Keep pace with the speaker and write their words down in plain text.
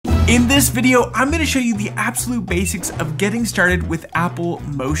In this video, I'm going to show you the absolute basics of getting started with Apple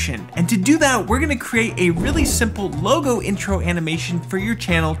Motion. And to do that, we're going to create a really simple logo intro animation for your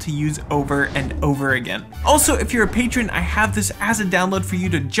channel to use over and over again. Also, if you're a patron, I have this as a download for you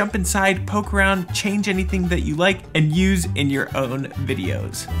to jump inside, poke around, change anything that you like, and use in your own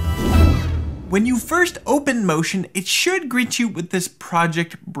videos. When you first open Motion, it should greet you with this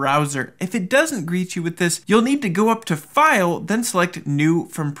project browser. If it doesn't greet you with this, you'll need to go up to File, then select New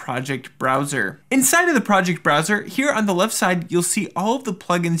from Project Browser. Inside of the project browser, here on the left side, you'll see all of the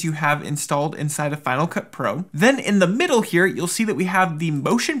plugins you have installed inside of Final Cut Pro. Then in the middle here, you'll see that we have the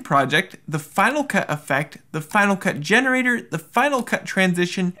Motion project, the Final Cut effect, the Final Cut generator, the Final Cut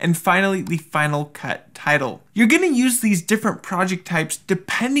transition, and finally the Final Cut title. You're going to use these different project types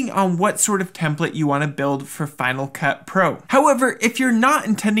depending on what sort of template you want to build for Final Cut Pro. However, if you're not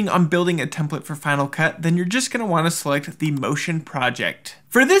intending on building a template for Final Cut, then you're just going to want to select the Motion project.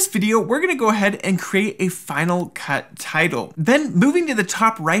 For this video, we're going to go ahead and create a Final Cut title. Then moving to the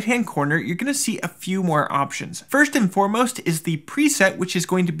top right-hand corner, you're going to see a few more options. First and foremost is the preset, which is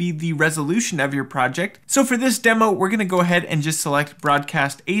going to be the resolution of your project. So for this demo, we're going to go ahead and just select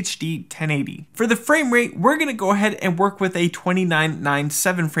Broadcast HD 1080. For the frame rate, we're going to go ahead and work with a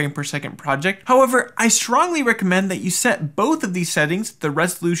 2997 frame per second project. However, I strongly recommend that you set both of these settings, the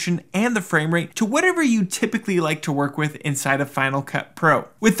resolution and the frame rate, to whatever you typically like to work with inside of Final Cut Pro.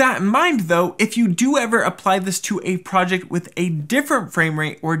 With that in mind though, if you do ever apply this to a project with a different frame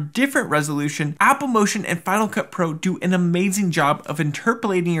rate or different resolution, Apple Motion and Final Cut Pro do an amazing job of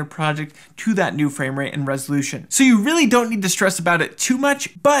interpolating your project to that new frame rate and resolution. So you really don't need to stress about it too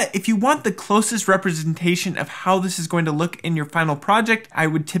much, but if you want the closest representation of how this is going to look in your final project, I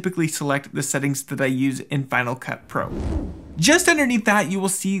would typically select the settings that I use in Final Cut Pro. Just underneath that, you will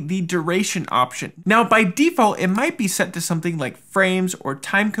see the duration option. Now, by default, it might be set to something like frames or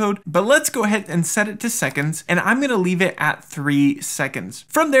timecode, but let's go ahead and set it to seconds, and I'm going to leave it at 3 seconds.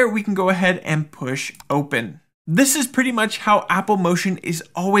 From there, we can go ahead and push open. This is pretty much how Apple Motion is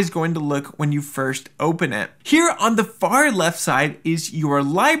always going to look when you first open it. Here on the far left side is your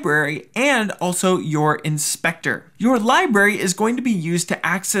library and also your inspector. Your library is going to be used to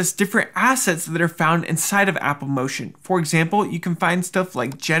access different assets that are found inside of Apple Motion. For example, you can find stuff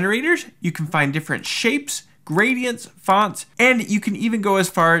like generators, you can find different shapes, gradients, fonts, and you can even go as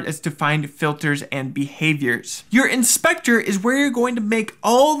far as to find filters and behaviors. Your inspector is where you're going to make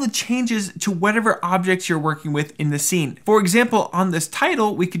all the changes to whatever objects you're working with in the scene. For example, on this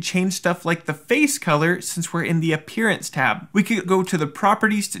title, we could change stuff like the face color since we're in the appearance tab. We could go to the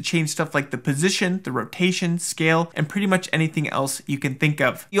properties to change stuff like the position, the rotation, scale, and pretty much anything else you can think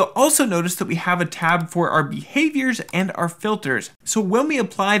of. You'll also notice that we have a tab for our behaviors and our filters. So when we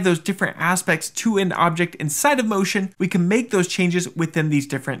apply those different aspects to an object inside of Motion, we can make those changes within these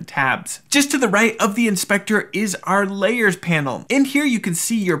different tabs. Just to the right of the inspector is our layers panel. In here you can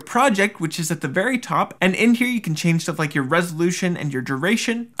see your project, which is at the very top, and in here you can change stuff like your resolution and your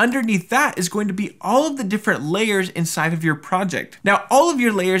duration. Underneath that is going to be all of the different layers inside of your project. Now, all of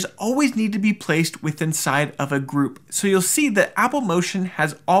your layers always need to be placed within inside of a group. So you'll see that Apple Motion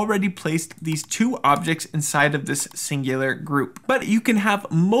has already placed these two objects inside of this singular group. But you can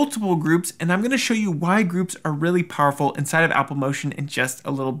have multiple groups, and I'm going to show you why groups are really powerful inside of Apple Motion in just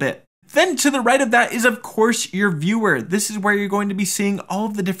a little bit. Then to the right of that is of course your viewer. This is where you're going to be seeing all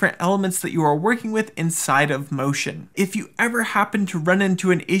of the different elements that you are working with inside of Motion. If you ever happen to run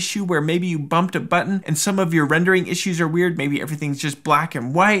into an issue where maybe you bumped a button and some of your rendering issues are weird, maybe everything's just black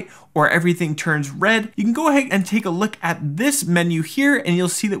and white or everything turns red, you can go ahead and take a look at this menu here and you'll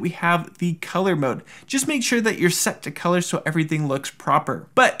see that we have the color mode. Just make sure that you're set to color so everything looks proper.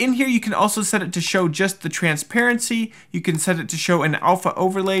 But in here you can also set it to show just the transparency, you can set it to show an alpha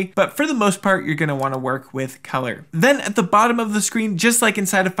overlay, but for the most part, you're going to want to work with color. Then at the bottom of the screen, just like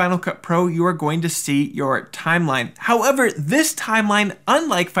inside of Final Cut Pro, you are going to see your timeline. However, this timeline,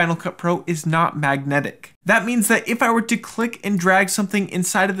 unlike Final Cut Pro, is not magnetic. That means that if I were to click and drag something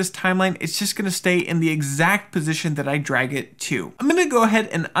inside of this timeline, it's just going to stay in the exact position that I drag it to. I'm going to go ahead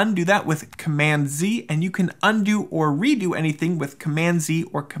and undo that with Command Z, and you can undo or redo anything with Command Z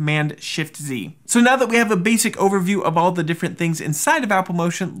or Command Shift Z. So now that we have a basic overview of all the different things inside of Apple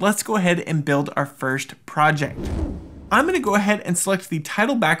Motion, let's go ahead and build our first project. I'm going to go ahead and select the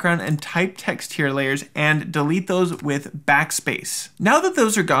title background and type text here layers and delete those with backspace. Now that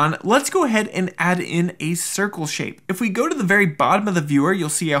those are gone, let's go ahead and add in a circle shape. If we go to the very bottom of the viewer, you'll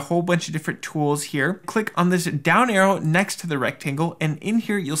see a whole bunch of different tools here. Click on this down arrow next to the rectangle, and in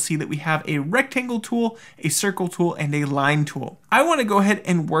here you'll see that we have a rectangle tool, a circle tool, and a line tool. I want to go ahead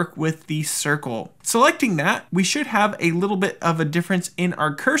and work with the circle. Selecting that, we should have a little bit of a difference in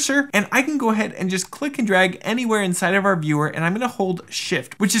our cursor, and I can go ahead and just click and drag anywhere inside of our viewer, and I'm going to hold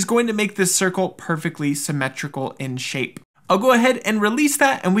Shift, which is going to make this circle perfectly symmetrical in shape. I'll go ahead and release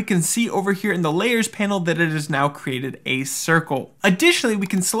that, and we can see over here in the layers panel that it has now created a circle. Additionally, we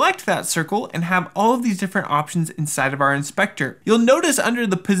can select that circle and have all of these different options inside of our inspector. You'll notice under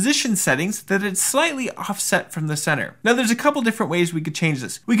the position settings that it's slightly offset from the center. Now there's a couple different ways we could change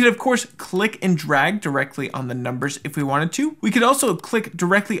this. We could of course click and drag directly on the numbers if we wanted to. We could also click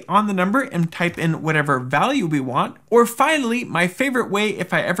directly on the number and type in whatever value we want. Or finally, my favorite way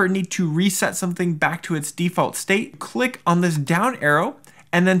if I ever need to reset something back to its default state, click on this down arrow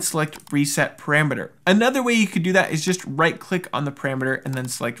and then select reset parameter. Another way you could do that is just right click on the parameter and then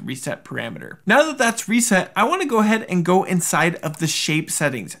select reset parameter. Now that that's reset, I want to go ahead and go inside of the shape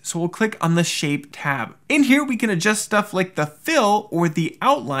settings. So we'll click on the shape tab. In here, we can adjust stuff like the fill or the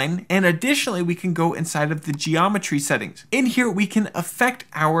outline. And additionally, we can go inside of the geometry settings. In here, we can affect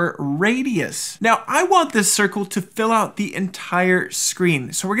our radius. Now I want this circle to fill out the entire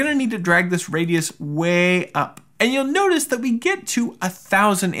screen. So we're going to need to drag this radius way up. And you'll notice that we get to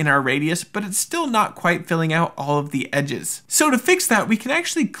 1,000 in our radius, but it's still not quite filling out all of the edges. So to fix that, we can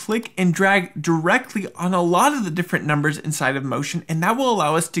actually click and drag directly on a lot of the different numbers inside of Motion, and that will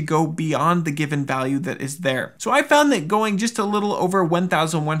allow us to go beyond the given value that is there. So I found that going just a little over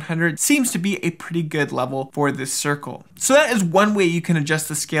 1,100 seems to be a pretty good level for this circle. So that is one way you can adjust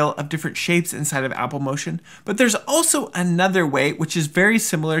the scale of different shapes inside of Apple Motion, but there's also another way which is very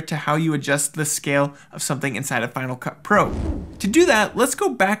similar to how you adjust the scale of something inside of Final Cut Pro. To do that, let's go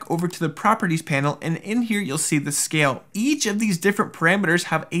back over to the properties panel, and in here you'll see the scale. Each of these different parameters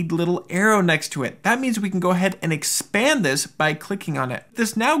have a little arrow next to it. That means we can go ahead and expand this by clicking on it.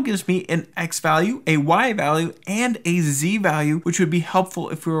 This now gives me an X value, a Y value, and a Z value, which would be helpful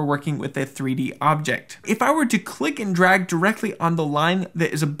if we were working with a 3D object. If I were to click and drag directly on the line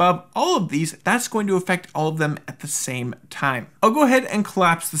that is above all of these, that's going to affect all of them at the same time. I'll go ahead and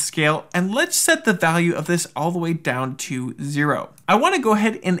collapse the scale, and let's set the value of this all the way down to 0. I want to go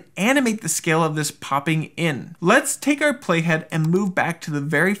ahead and animate the scale of this popping in. Let's take our playhead and move back to the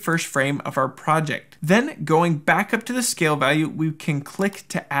very first frame of our project. Then going back up to the scale value, we can click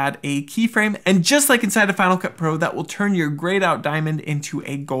to add a keyframe, and just like inside of Final Cut Pro, that will turn your grayed out diamond into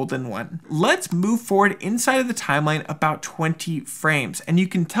a golden one. Let's move forward inside of the timeline about 20 frames, and you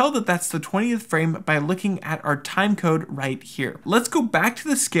can tell that that's the 20th frame by looking at our time code right here. Let's go back to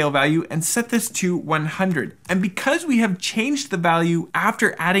the scale value and set this to 100. And because we have changed the value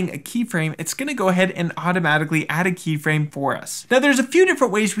after adding a keyframe, it's going to go ahead and automatically add a keyframe for us. Now there's a few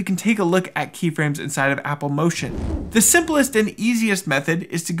different ways we can take a look at keyframes inside of Apple Motion. The simplest and easiest method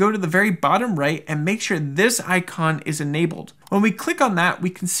is to go to the very bottom right and make sure this icon is enabled. When we click on that, we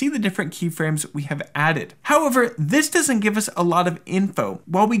can see the different keyframes we have added. However, this doesn't give us a lot of info.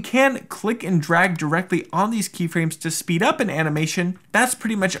 While we can click and drag directly on these keyframes to speed up an animation, that's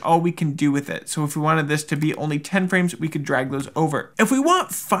pretty much all we can do with it. So if we wanted this to be only 10 frames, we could drag those over. If we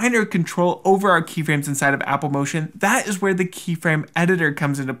want finer control over our keyframes inside of Apple Motion, that is where the keyframe editor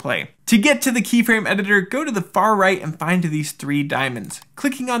comes into play. To get to the keyframe editor, go to the far right and find these 3 diamonds.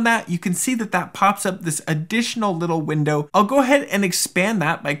 Clicking on that, you can see that that pops up this additional little window. I'll go ahead and expand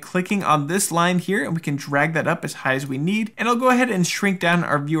that by clicking on this line here, and we can drag that up as high as we need. And I'll go ahead and shrink down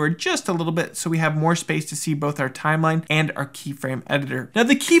our viewer just a little bit so we have more space to see both our timeline and our keyframe editor. Now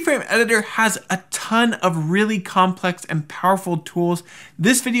the keyframe editor has a ton of really complex and powerful tools.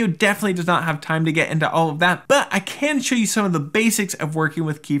 This video definitely does not have time to get into all of that, but I can show you some of the basics of working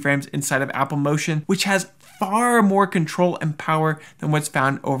with keyframes inside of Apple Motion, which has far more control and power than what's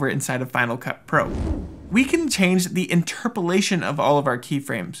found over inside of Final Cut Pro. We can change the interpolation of all of our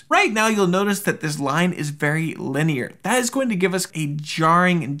keyframes. Right now, you'll notice that this line is very linear. That is going to give us a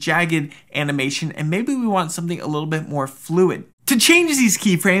jarring, jagged animation, and maybe we want something a little bit more fluid. To change these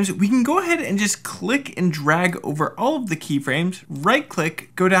keyframes, we can go ahead and just click and drag over all of the keyframes, right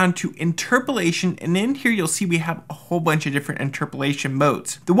click, go down to interpolation, and in here you'll see we have a whole bunch of different interpolation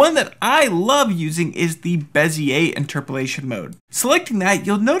modes. The one that I love using is the Bezier interpolation mode. Selecting that,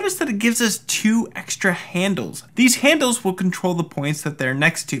 you'll notice that it gives us 2 extra handles. These handles will control the points that they're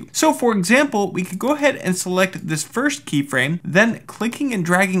next to. So for example, we could go ahead and select this first keyframe, then clicking and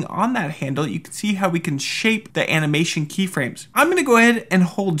dragging on that handle, you can see how we can shape the animation keyframes. I'm going to go ahead and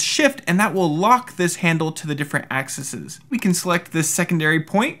hold shift, and that will lock this handle to the different axes. We can select this secondary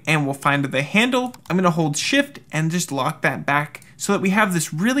point and we'll find the handle. I'm going to hold shift and just lock that back so that we have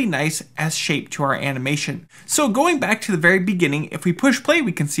this really nice S shape to our animation. So going back to the very beginning, if we push play,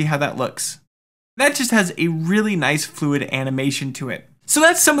 we can see how that looks. That just has a really nice fluid animation to it. So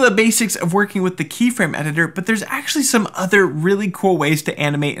that's some of the basics of working with the keyframe editor, but there's actually some other really cool ways to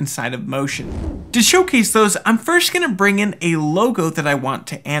animate inside of Motion. To showcase those, I'm first going to bring in a logo that I want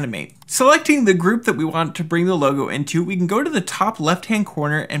to animate. Selecting the group that we want to bring the logo into, we can go to the top left-hand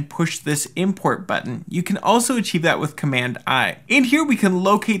corner and push this import button. You can also achieve that with Command I. In here, we can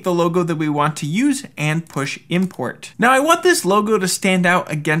locate the logo that we want to use and push import. Now I want this logo to stand out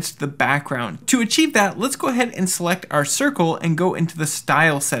against the background. To achieve that, let's go ahead and select our circle and go into the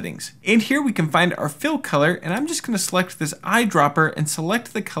style settings. In here, we can find our fill color, and I'm just going to select this eyedropper and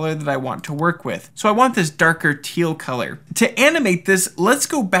select the color that I want to work with. So I want this darker teal color. To animate this, let's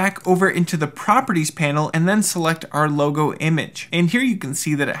go back over into the properties panel and then select our logo image. And here you can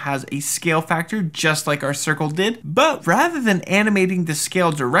see that it has a scale factor just like our circle did, but rather than animating the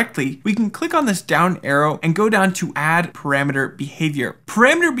scale directly, we can click on this down arrow and go down to add parameter behavior.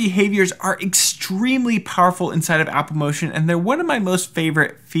 Parameter behaviors are extremely powerful inside of Apple Motion, and they're one of my most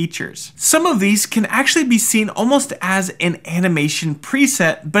favorite features. Some of these can actually be seen almost as an animation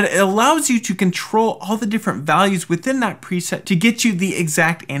preset, but it allows you to control all the different values within that preset to get you the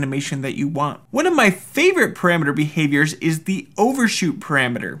exact animation that you want. One of my favorite parameter behaviors is the overshoot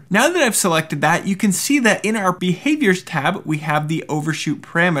parameter. Now that I've selected that, you can see that in our behaviors tab, we have the overshoot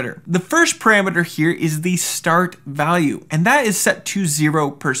parameter. The first parameter here is the start value, and that is set to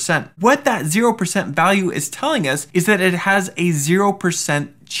 0%. What that 0% value is telling us is that it has a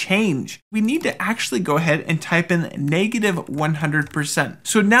 0% change. We need to actually go ahead and type in negative 100%.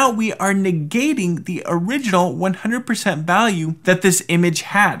 So now we are negating the original 100% value that this image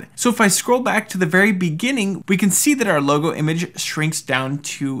had. So if I scroll back to the very beginning, we can see that our logo image shrinks down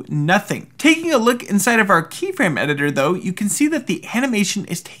to nothing. Taking a look inside of our keyframe editor though, you can see that the animation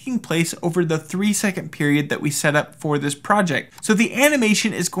is taking place over the 3-second period that we set up for this project. So the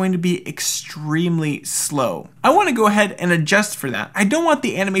animation is going to be extremely slow. I want to go ahead and adjust for that. I don't want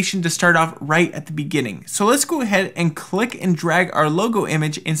the animation to start off right at the beginning. So let's go ahead and click and drag our logo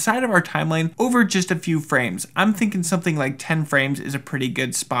image inside of our timeline over just a few frames. I'm thinking something like 10 frames is a pretty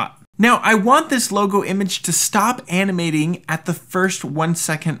good spot. Now I want this logo image to stop animating at the first 1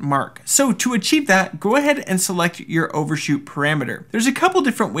 second mark. So to achieve that, go ahead and select your overshoot parameter. There's a couple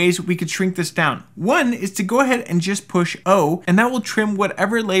different ways we could shrink this down. One is to go ahead and just push O, and that will trim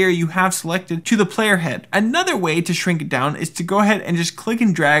whatever layer you have selected to the player head. Another way to shrink it down is to go ahead and just click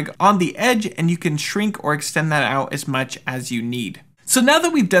and drag on the edge, and you can shrink or extend that out as much as you need. So now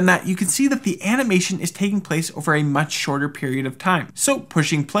that we've done that, you can see that the animation is taking place over a much shorter period of time. So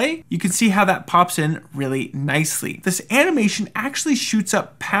pushing play, you can see how that pops in really nicely. This animation actually shoots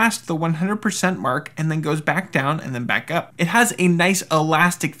up past the 100% mark and then goes back down and then back up. It has a nice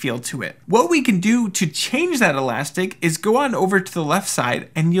elastic feel to it. What we can do to change that elastic is go on over to the left side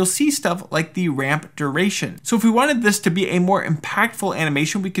and you'll see stuff like the ramp duration. So if we wanted this to be a more impactful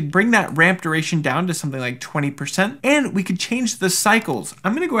animation, we could bring that ramp duration down to something like 20%, and we could change the cycle.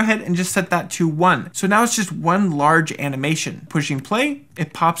 I'm going to go ahead and just set that to 1. So now it's just one large animation. Pushing play,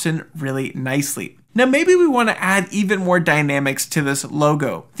 it pops in really nicely. Now maybe we want to add even more dynamics to this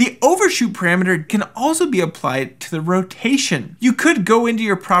logo. The overshoot parameter can also be applied to the rotation. You could go into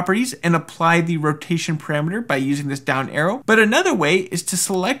your properties and apply the rotation parameter by using this down arrow, but another way is to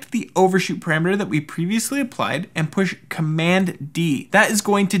select the overshoot parameter that we previously applied and push Command D. That is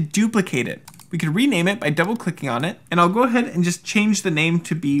going to duplicate it. We could rename it by double clicking on it, and I'll go ahead and just change the name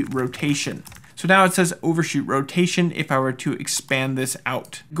to be rotation. So now it says overshoot rotation if I were to expand this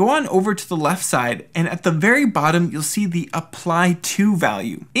out. Go on over to the left side, and at the very bottom, you'll see the apply to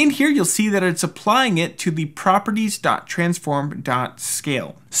value. In here, you'll see that it's applying it to the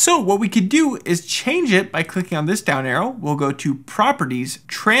properties.transform.scale. So what we could do is change it by clicking on this down arrow. We'll go to properties,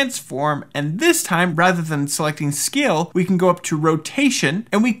 transform, and this time, rather than selecting scale, we can go up to rotation,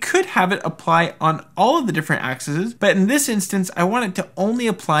 and we could have it apply on all of the different axes, but in this instance, I want it to only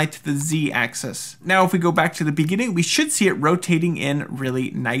apply to the Z axis. axis. Now, if we go back to the beginning, we should see it rotating in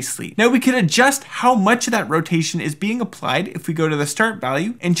really nicely. Now we can adjust how much of that rotation is being applied if we go to the start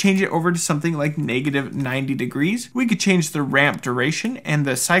value and change it over to something like -90 degrees. We could change the ramp duration and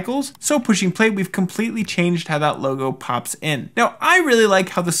the cycles. So pushing play, we've completely changed how that logo pops in. Now, I really like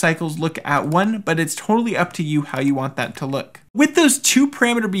how the cycles look at 1, but it's totally up to you how you want that to look. With those 2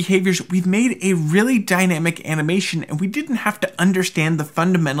 parameter behaviors, we've made a really dynamic animation, and we didn't have to understand the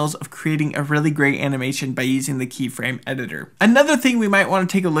fundamentals of creating a really great animation by using the keyframe editor. Another thing we might want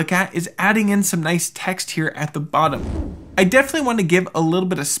to take a look at is adding in some nice text here at the bottom. I definitely want to give a little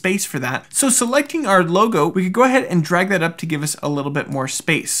bit of space for that. So selecting our logo, we could go ahead and drag that up to give us a little bit more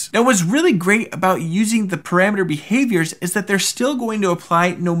space. Now, what's really great about using the parameter behaviors is that they're still going to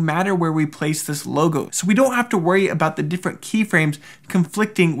apply no matter where we place this logo. So we don't have to worry about the different keyframes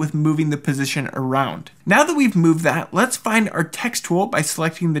conflicting with moving the position around. Now that we've moved that, let's find our text tool by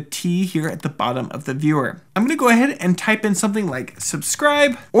selecting the T here at the bottom of the viewer. I'm going to go ahead and type in something like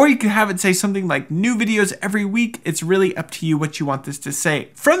subscribe, or you can have it say something like new videos every week. It's really up to you what you want this to say.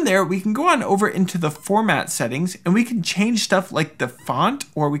 From there, we can go on over into the format settings, and we can change stuff like the font,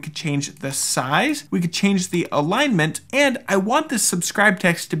 or we could change the size, we could change the alignment, and I want this subscribe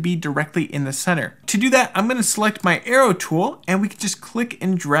text to be directly in the center. To do that, I'm going to select my arrow tool, and we can just click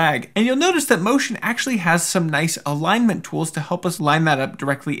and drag. And you'll notice that Motion actually has some nice alignment tools to help us line that up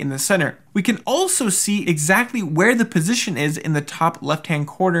directly in the center. We can also see exactly where the position is in the top left-hand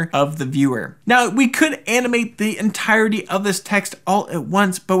corner of the viewer. Now, we could animate the entirety of this text all at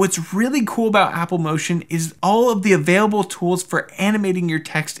once, but what's really cool about Apple Motion is all of the available tools for animating your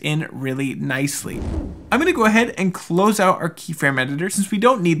text in really nicely. I'm going to go ahead and close out our keyframe editor since we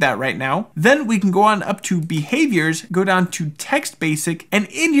don't need that right now. Then we can go on up to behaviors, go down to text basic, and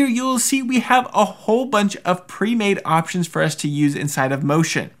in here you'll see we have a whole bunch of pre-made options for us to use inside of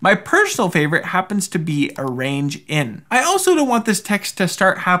Motion. My personal favorite happens to be arrange in. I also don't want this text to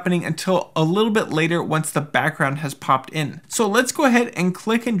start happening until a little bit later once the background has popped in. So let's go ahead and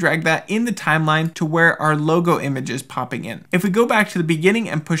click and drag that in the timeline to where our logo image is popping in. If we go back to the beginning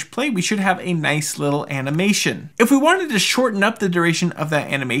and push play, we should have a nice little animation. If we wanted to shorten up the duration of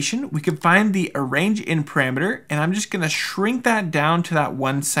that animation, we could find the arrange in parameter, and I'm just going to shrink that down to that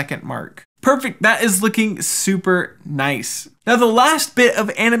 1 second mark. Perfect, that is looking super nice. Now the last bit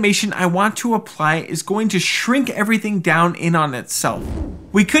of animation I want to apply is going to shrink everything down in on itself.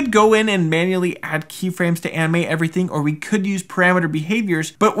 We could go in and manually add keyframes to animate everything, or we could use parameter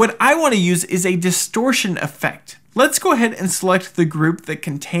behaviors, but what I want to use is a distortion effect. Let's go ahead and select the group that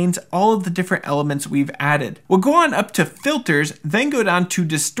contains all of the different elements we've added. We'll go on up to filters, then go down to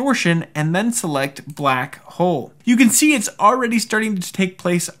distortion, and then select black hole. You can see it's already starting to take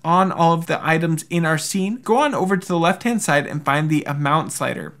place on all of the items in our scene. Go on over to the left-hand side and find the amount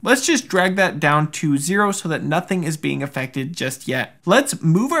slider. Let's just drag that down to 0 so that nothing is being affected just yet. Let's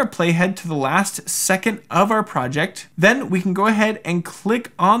move our playhead to the last second of our project. Then we can go ahead and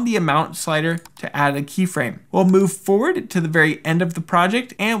click on the amount slider to add a keyframe. We'll move forward to the very end of the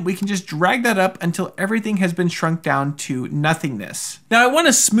project, and we can just drag that up until everything has been shrunk down to nothingness. Now I want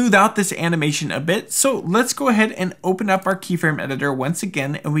to smooth out this animation a bit, so let's go ahead and open up our keyframe editor once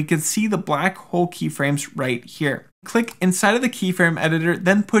again, and we can see the black hole keyframes right here. Click inside of the keyframe editor,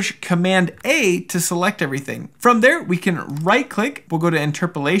 then push Command A to select everything. From there, we can right click, we'll go to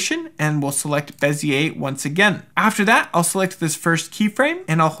interpolation, and we'll select Bezier once again. After that, I'll select this first keyframe,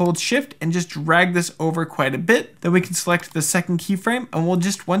 and I'll hold Shift and just drag this over quite a bit. Then we can select the second keyframe, and we'll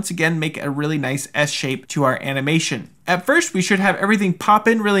just once again make a really nice S shape to our animation. At first, we should have everything pop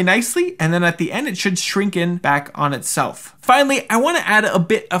in really nicely, and then at the end, it should shrink in back on itself. Finally, I want to add a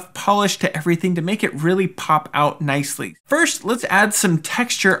bit of polish to everything to make it really pop out nicely. First, let's add some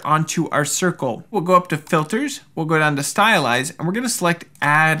texture onto our circle. We'll go up to filters, we'll go down to stylize, and we're going to select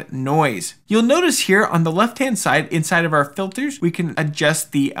add noise. You'll notice here on the left-hand side, inside of our filters, we can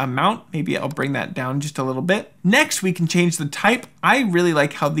adjust the amount. Maybe I'll bring that down just a little bit. Next, we can change the type. I really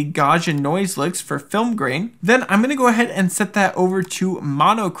like how the Gaussian noise looks for film grain. Then I'm going to go ahead and set that over to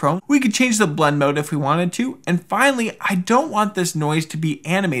monochrome. We could change the blend mode if we wanted to. And finally, I don't want this noise to be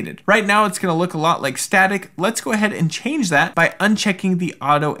animated. Right now, it's going to look a lot like static. Let's go ahead and change that by unchecking the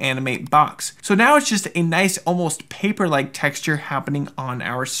auto animate box. So now it's just a nice, almost paper-like texture happening on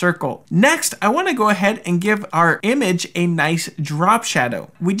our circle. Next, I want to go ahead and give our image a nice drop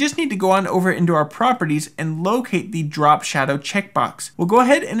shadow. We just need to go on over into our properties and locate the drop shadow checkbox. We'll go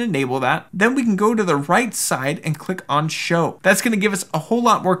ahead and enable that. Then we can go to the right side and click on show. That's going to give us a whole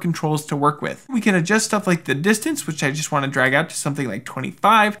lot more controls to work with. We can adjust stuff like the distance, which I just want to drag out to something like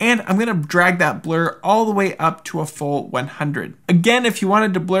 25, and I'm going to drag that blur all the way up to a full 100. Again, if you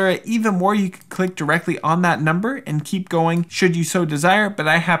wanted to blur it even more, you could click directly on that number and keep going should you so desire, but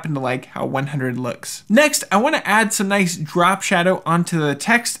I happen to like how 100 looks. Next, I want to add some nice drop shadow onto the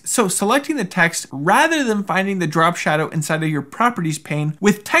text. So selecting the text rather than finding the drop shadow inside of your properties pane,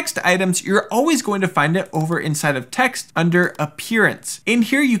 with text items, you're always going to find it over inside of text under appearance. In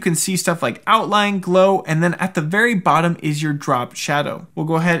here, you can see stuff like outline, glow, and then at the very bottom is your drop shadow. We'll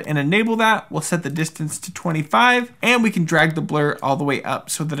go ahead and enable that. We'll set the distance to 25 and we can drag the blur all the way up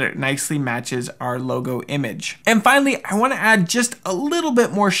so that it nicely matches our logo image. And finally, I want to add just a little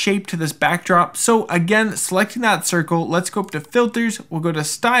bit more shape to this backdrop. So again, selecting that circle, let's go up to filters, we'll go to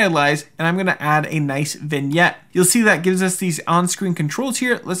stylize, and I'm going to add a nice vignette. You'll see that gives us these on-screen controls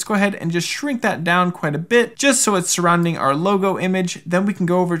here. Let's go ahead and just shrink that down quite a bit just so it's surrounding our logo image. Then we can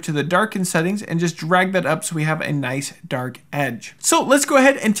go over to the darken settings and just drag that up so we have a nice dark edge. So let's go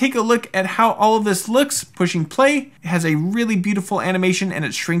ahead and take a look at how all of this looks. Pushing play, it has a really beautiful animation and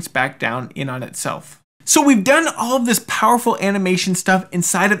it shrinks back down in on itself. So we've done all of this powerful animation stuff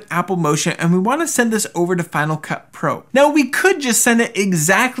inside of Apple Motion and we want to send this over to Final Cut Pro. Now we could just send it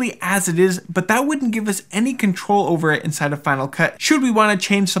exactly as it is, but that wouldn't give us any control over it inside of Final Cut. Should we want to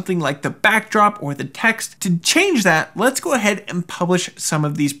change something like the backdrop or the text, to change that, let's go ahead and publish some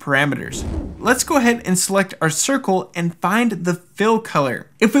of these parameters. Let's go ahead and select our circle and find the fill color.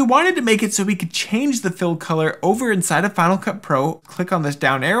 If we wanted to make it so we could change the fill color over inside of Final Cut Pro, click on this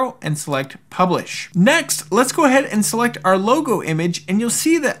down arrow and select publish. Next, let's go ahead and select our logo image and you'll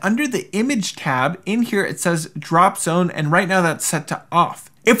see that under the image tab in here it says drop zone and right now that's set to off.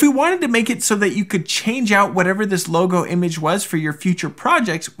 If we wanted to make it so that you could change out whatever this logo image was for your future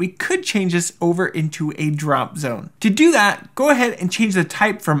projects, we could change this over into a drop zone. To do that, go ahead and change the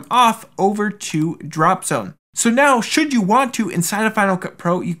type from off over to drop zone. So now, should you want to, inside of Final Cut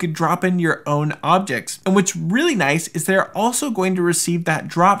Pro, you could drop in your own objects. And what's really nice is they're also going to receive that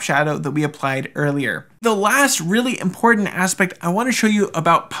drop shadow that we applied earlier. The last really important aspect I want to show you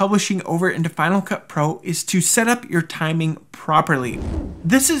about publishing over into Final Cut Pro is to set up your timing properly.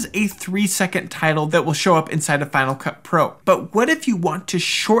 This is a 3-second title that will show up inside of Final Cut Pro. But what if you want to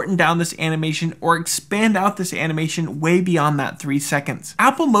shorten down this animation or expand out this animation way beyond that 3 seconds?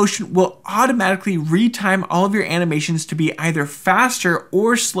 Apple Motion will automatically retime all of your animations to be either faster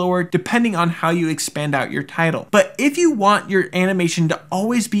or slower depending on how you expand out your title. But if you want your animation to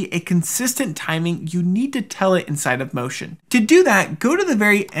always be a consistent timing, you need to tell it inside of Motion. To do that, go to the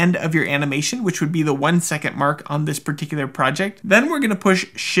very end of your animation, which would be the 1 second mark on this particular project. Then we're going to push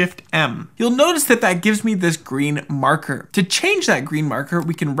Shift M. You'll notice that that gives me this green marker. To change that green marker,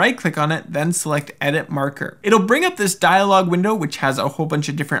 we can right click on it, then select Edit Marker. It'll bring up this dialog window, which has a whole bunch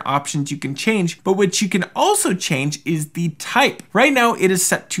of different options you can change, but what you can also change is the type. Right now it is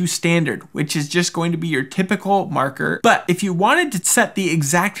set to standard, which is just going to be your typical marker. But if you wanted to set the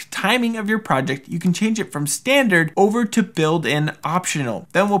exact timing of your project, you can change it from standard over to built-in optional.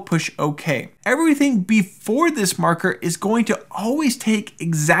 Then we'll push OK. Everything before this marker is going to always take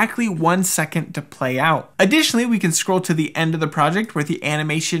exactly 1 second to play out. Additionally, we can scroll to the end of the project where the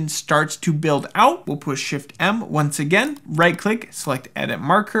animation starts to build out. We'll push Shift M once again, right click, select Edit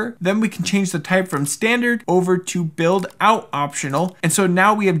Marker. Then we can change the type from standard over to build out optional. And so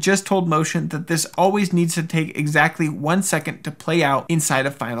now we have just told Motion that this always needs to take exactly 1 second to play out inside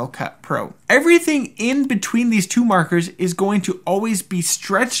of Final Cut Pro. Everything in between these two markers is going to always be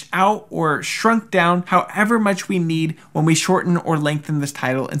stretched out or shrunk down however much we need when we shorten or lengthen this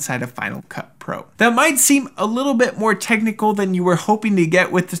title inside of Final Cut Pro. That might seem a little bit more technical than you were hoping to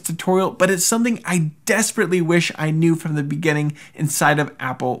get with this tutorial, but it's something I desperately wish I knew from the beginning inside of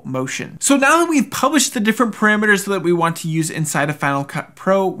Apple Motion. So now that we've published the different parameters that we want to use inside of Final Cut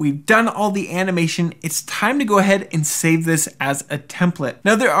Pro, we've done all the animation, it's time to go ahead and save this as a template.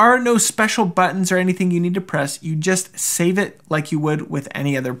 Now there are no special buttons or anything you need to press, you just save it like you would with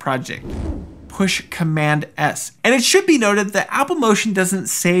any other project. Push Command S. And it should be noted that Apple Motion doesn't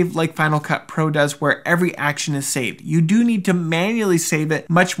save like Final Cut Pro does where every action is saved. You do need to manually save it,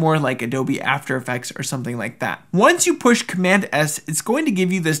 much more like Adobe After Effects or something like that. Once you push Command S, it's going to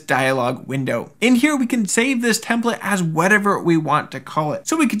give you this dialog window. In here, we can save this template as whatever we want to call it.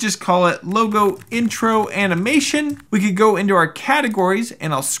 So we could just call it Logo Intro Animation. We could go into our categories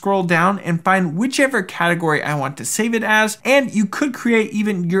and I'll scroll down and find whichever category I want to save it as. And you could create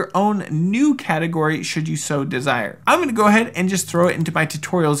even your own new category should you so desire. I'm going to go ahead and just throw it into my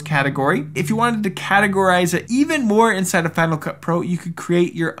tutorials category. If you wanted to categorize it even more inside of Final Cut Pro, you could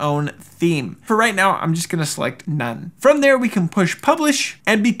create your own theme. For right now, I'm just going to select none. From there, we can push publish.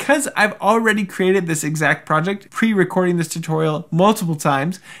 And because I've already created this exact project, pre-recording this tutorial multiple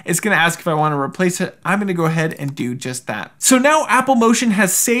times, it's going to ask if I want to replace it. I'm going to go ahead and do just that. So now Apple Motion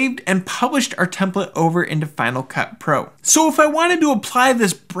has saved and published our template over into Final Cut Pro. So if I wanted to apply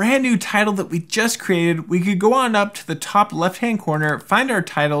this brand new title that we just created, we could go on up to the top left-hand corner, find our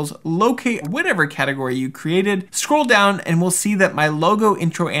titles, locate whatever category you created, scroll down, and we'll see that my logo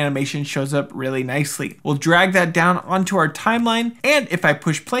intro animation shows up really nicely. We'll drag that down onto our timeline, and if I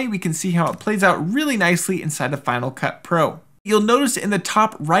push play, we can see how it plays out really nicely inside of Final Cut Pro. You'll notice in the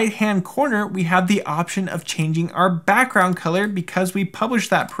top right-hand corner, we have the option of changing our background color because we published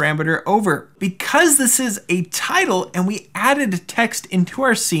that parameter over. Because this is a title and we added text into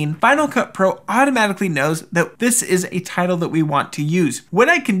our scene, Final Cut Pro automatically knows that this is a title that we want to use. What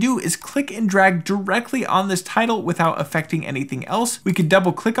I can do is click and drag directly on this title without affecting anything else. We could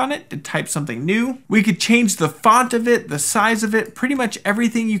double click on it to type something new. We could change the font of it, the size of it, pretty much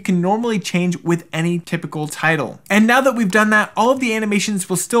everything you can normally change with any typical title. And now that we've done that, all of the animations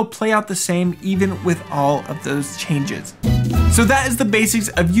will still play out the same even with all of those changes. So that is the basics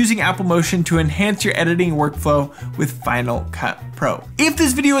of using Apple Motion to enhance your editing workflow with Final Cut Pro. If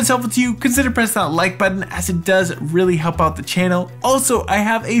this video is helpful to you, consider pressing that like button as it does really help out the channel. Also, I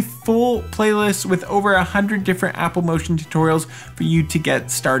have a full playlist with over 100 different Apple Motion tutorials for you to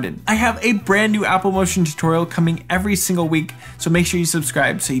get started. I have a brand new Apple Motion tutorial coming every single week, so make sure you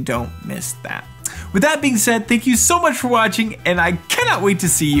subscribe so you don't miss that. With that being said, thank you so much for watching, and I cannot wait to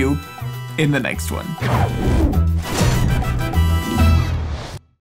see you in the next one.